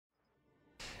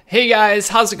Hey guys,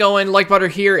 how's it going? Like Butter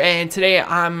here, and today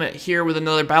I'm here with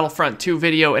another Battlefront 2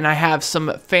 video, and I have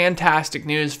some fantastic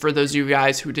news for those of you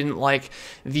guys who didn't like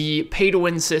the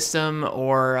pay-to-win system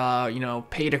or,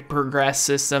 pay-to-progress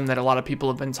system that a lot of people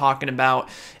have been talking about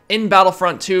in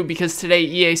Battlefront 2, because today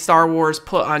EA Star Wars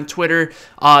put on Twitter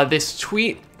this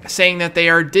tweet saying that they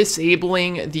are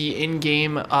disabling the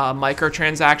in-game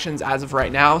microtransactions as of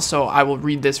right now. So I will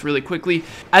read this really quickly.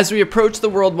 As we approach the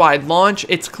worldwide launch,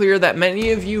 it's clear that many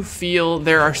of you feel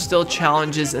there are still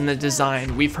challenges in the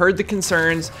design. We've heard the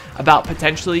concerns about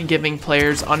potentially giving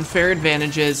players unfair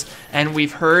advantages, and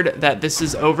we've heard that this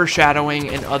is overshadowing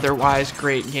an otherwise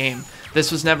great game. This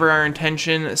was never our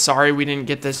intention. Sorry we didn't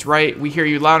get this right. We hear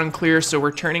you loud and clear, so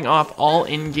we're turning off all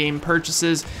in-game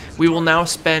purchases. We will now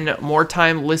spend more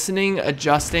time listening,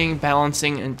 adjusting,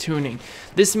 balancing, and tuning.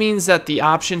 This means that the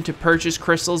option to purchase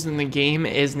crystals in the game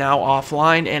is now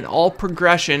offline, and all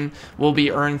progression will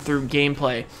be earned through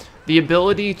gameplay. The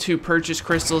ability to purchase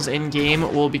crystals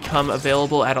in-game will become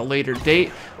available at a later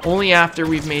date, only after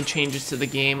we've made changes to the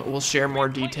game. We'll share more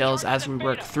details as we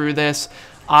work through this.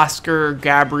 Oscar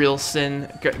Gabrielson,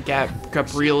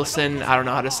 I don't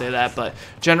know how to say that, but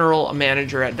general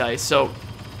manager at DICE. So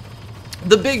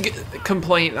the big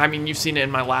complaint, I mean, you've seen it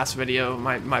in my last video.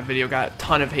 My video got a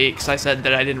ton of hate because I said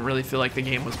that I didn't really feel like the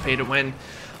game was pay to win.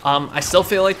 I still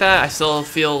feel like that. I still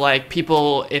feel like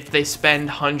people, if they spend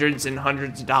hundreds and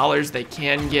hundreds of dollars, they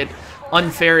can get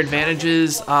unfair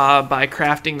advantages by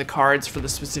crafting the cards for the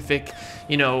specific,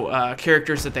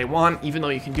 characters that they want, even though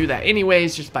you can do that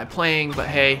anyways just by playing. But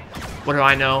hey, what do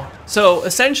I know? So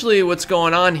essentially what's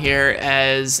going on here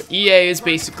is EA is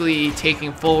basically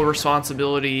taking full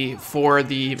responsibility for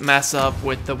the mess up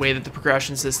with the way that the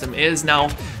progression system is. Now,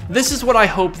 this is what I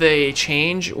hope they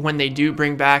change when they do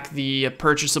bring back the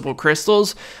purchasable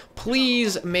crystals.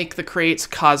 Please make the crates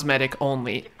cosmetic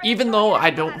only. Even though I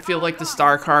don't feel like the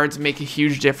star cards make a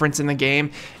huge difference in the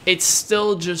game, it's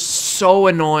still just so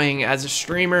annoying as a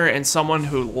streamer and someone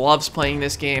who loves playing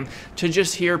this game to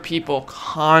just hear people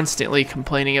constantly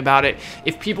complaining about it.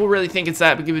 If people really think it's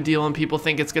that big of a deal and people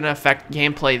think it's going to affect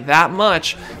gameplay that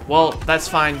much, well, that's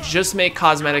fine. Just make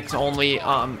cosmetics only.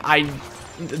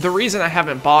 The reason I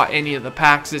haven't bought any of the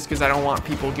packs is because I don't want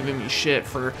people giving me shit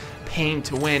for paying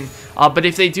to win. But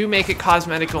if they do make it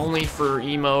cosmetic only for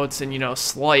emotes and,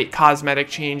 slight cosmetic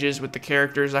changes with the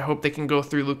characters, I hope they can go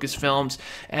through Lucasfilms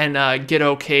and get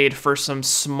okayed for some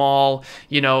small,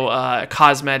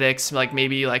 cosmetics, like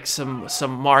maybe like some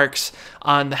marks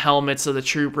on the helmets of the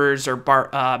troopers or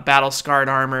battle scarred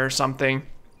armor or something,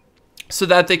 so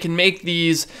that they can make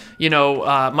these,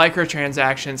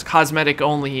 microtransactions cosmetic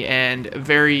only and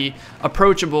very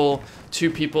approachable to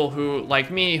people who,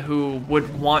 like me, who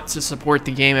would want to support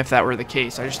the game if that were the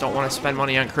case. I just don't want to spend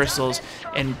money on crystals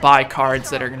and buy cards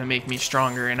that are going to make me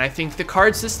stronger. And I think the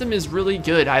card system is really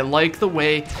good. I like the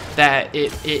way that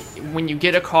when you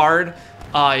get a card,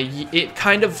 it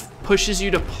kind of pushes you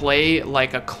to play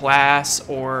like a class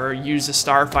or use a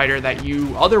starfighter that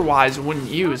you otherwise wouldn't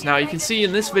use. Now you can see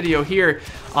in this video here,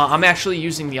 I'm actually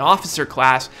using the officer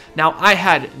class. Now I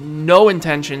had no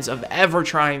intentions of ever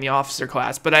trying the officer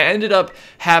class, but I ended up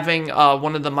having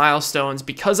one of the milestones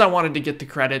because I wanted to get the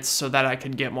credits so that I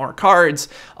could get more cards.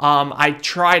 I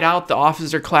tried out the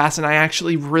officer class and I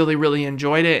actually really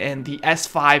enjoyed it, and the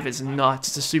S5 is nuts.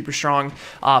 It's a super strong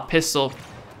pistol.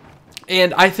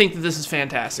 And I think that this is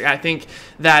fantastic. I think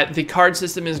that the card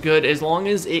system is good as long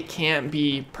as it can't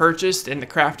be purchased and the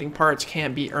crafting parts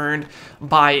can't be earned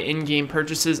by in-game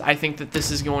purchases. I think that this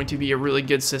is going to be a really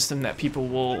good system that people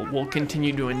will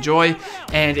continue to enjoy,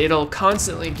 and it'll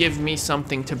constantly give me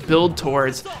something to build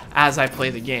towards as I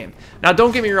play the game. Now,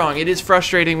 don't get me wrong, it is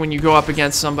frustrating when you go up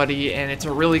against somebody and it's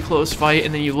a really close fight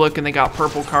and then you look and they got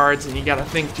purple cards and you got to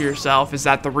think to yourself, is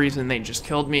that the reason they just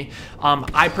killed me?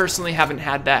 I personally haven't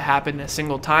had that happen a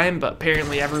single time, but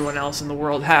apparently everyone else in the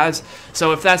world has.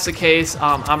 So if that's the case,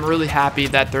 I'm really happy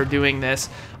that they're doing this.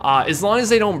 As long as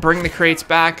they don't bring the crates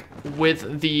back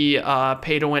with the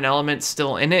pay-to-win element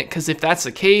still in it, because if that's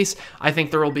the case, I think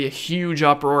there will be a huge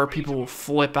uproar. People will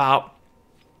flip out.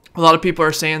 A lot of people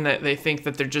are saying that they think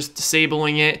that they're just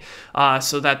disabling it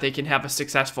so that they can have a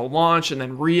successful launch and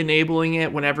then re-enabling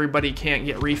it when everybody can't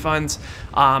get refunds.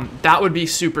 That would be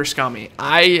super scummy.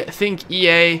 I think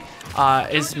EA,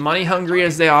 as money hungry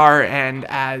as they are, and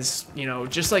as,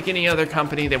 just like any other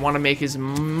company, they want to make as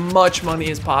much money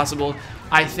as possible.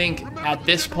 I think at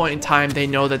this point in time, they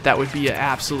know that that would be an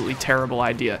absolutely terrible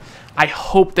idea. I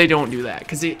hope they don't do that,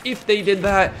 because if they did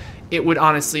that, it would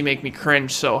honestly make me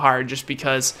cringe so hard, just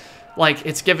because like,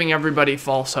 it's giving everybody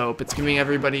false hope. It's giving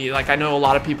everybody, like, I know a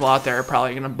lot of people out there are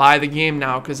probably going to buy the game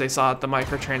now because they saw that the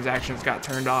microtransactions got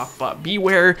turned off, but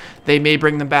beware, they may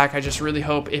bring them back. I just really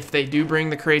hope if they do bring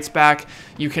the crates back,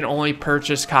 you can only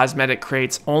purchase cosmetic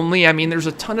crates only. I mean, there's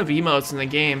a ton of emotes in the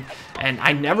game, and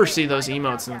I never see those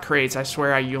emotes in the crates. I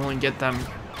swear you only get them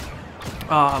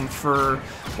for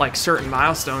like certain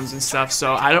milestones and stuff.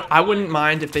 So I wouldn't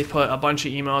mind if they put a bunch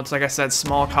of emotes, like I said,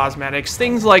 small cosmetics,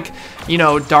 things like, you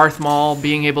know, Darth Maul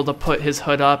being able to put his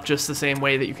hood up just the same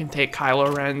way that you can take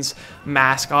Kylo Ren's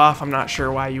mask off. I'm not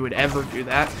sure why you would ever do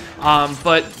that,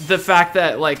 but the fact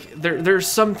that, like, there's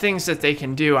some things that they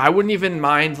can do. I wouldn't even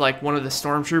mind, like, one of the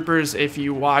stormtroopers, if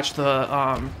you watch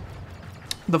the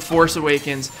Force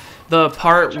Awakens, the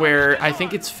part where I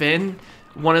think it's Finn,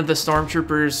 one of the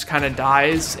stormtroopers kind of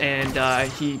dies, and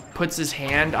he puts his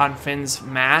hand on Finn's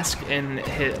mask, and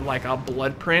like a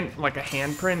blood print, like a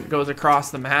handprint, goes across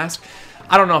the mask.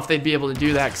 I don't know if they'd be able to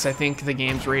do that because I think the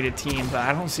game's rated teen, but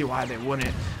I don't see why they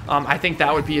wouldn't. I think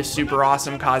that would be a super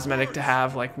awesome cosmetic to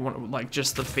have, like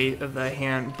just the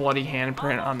bloody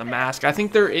handprint on the mask. I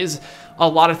think there is a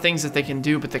lot of things that they can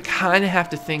do, but they kind of have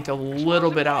to think a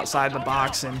little bit outside the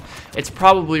box, and it's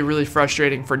probably really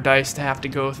frustrating for DICE to have to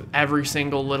go through every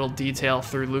single little detail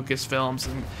through Lucasfilms,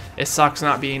 and it sucks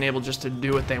not being able just to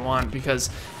do what they want, because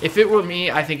if it were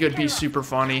me, I think it would be super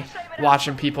funny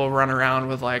watching people run around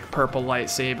with, like, purple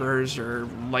lightsabers or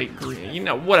light green, you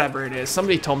know, whatever it is.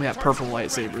 Somebody told me that purple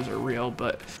lightsabers are real,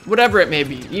 but whatever it may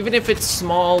be, even if it's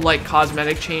small, like,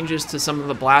 cosmetic changes to some of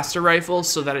the blaster rifles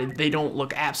so that they don't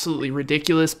look absolutely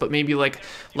ridiculous, but maybe like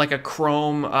a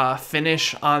chrome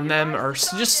finish on them, or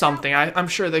just something. I'm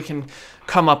sure they can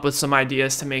come up with some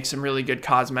ideas to make some really good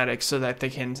cosmetics so that they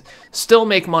can still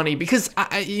make money, because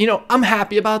you know, I'm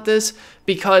happy about this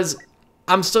because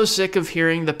I'm so sick of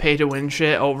hearing the pay-to-win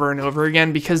shit over and over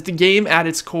again, because the game at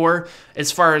its core,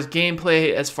 as far as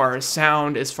gameplay, as far as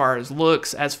sound, as far as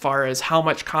looks, as far as how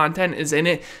much content is in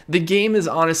it, the game is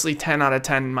honestly 10 out of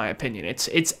 10 in my opinion.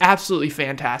 It's absolutely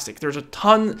fantastic. There's a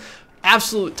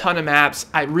absolute ton of maps.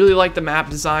 I really like the map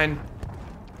design.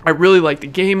 I really like the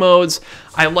game modes.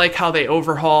 I like how they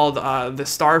overhauled the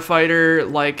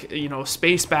Starfighter, like, you know,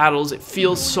 space battles. It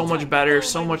feels so much better,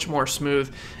 so much more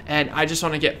smooth, and I just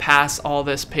want to get past all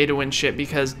this pay-to-win shit,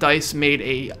 because DICE made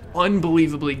a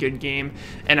unbelievably good game,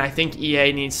 and I think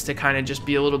EA needs to kind of just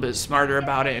be a little bit smarter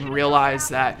about it and realize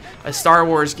that a Star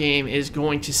Wars game is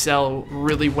going to sell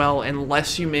really well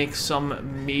unless you make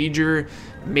some major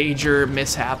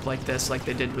mishap like this, like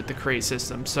they did with the crate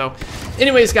system. So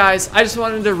anyways, guys, I just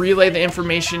wanted to relay the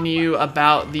information to you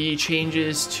about the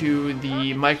changes to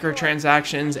the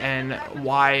microtransactions and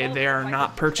why they are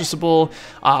not purchasable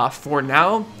for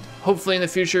now. Hopefully in the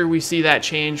future we see that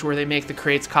change where they make the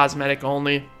crates cosmetic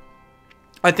only.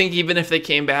 I think even if they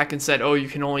came back and said, "Oh, you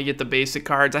can only get the basic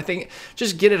cards," I think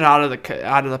just get it out of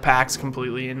the packs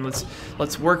completely, and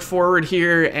let's work forward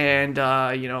here, and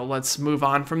you know, let's move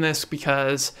on from this,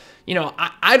 because, you know,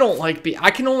 I don't like I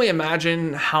can only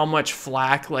imagine how much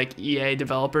flack, like, EA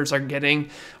developers are getting,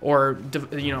 or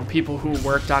you know, people who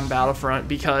worked on Battlefront,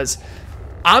 because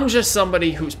I'm just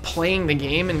somebody who's playing the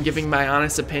game and giving my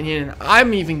honest opinion, and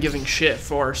I'm even giving shit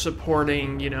for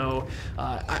supporting, you know,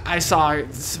 I saw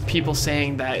people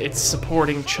saying that it's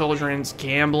supporting children's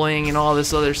gambling and all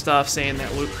this other stuff, saying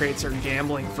that loot crates are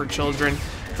gambling for children.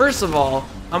 First of all,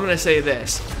 I'm going to say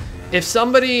this. If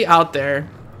somebody out there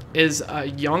is a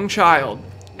young child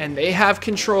and they have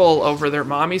control over their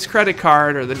mommy's credit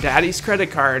card or the daddy's credit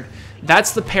card,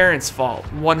 that's the parent's fault,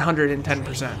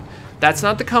 110%. That's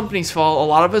not the company's fault. A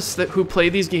lot of us who play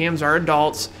these games are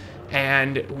adults,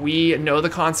 and we know the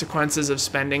consequences of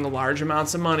spending large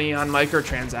amounts of money on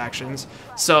microtransactions.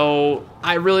 So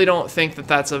I really don't think that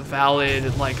that's a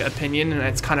valid, like, opinion, and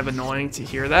it's kind of annoying to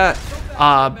hear that.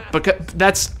 But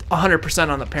that's 100%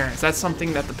 on the parents. That's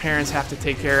something that the parents have to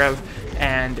take care of.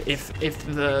 And if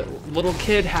the little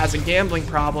kid has a gambling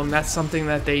problem, that's something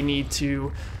that they need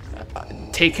to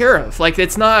take care of. Like,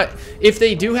 it's not, if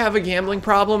they do have a gambling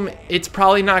problem, it's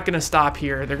probably not going to stop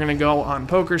here. They're going to go on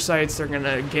poker sites, they're going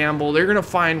to gamble, they're going to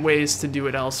find ways to do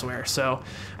it elsewhere. So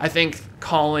I think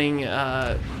calling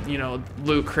you know,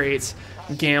 loot crates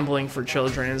gambling for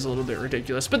children is a little bit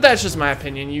ridiculous, but that's just my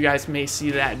opinion. You guys may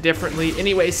see that differently.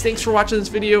 Anyways, thanks for watching this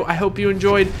video. I hope you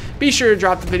enjoyed. Be sure to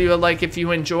drop the video a like if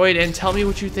you enjoyed, and tell me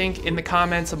what you think in the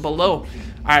comments below.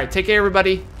 All right, take care,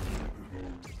 everybody.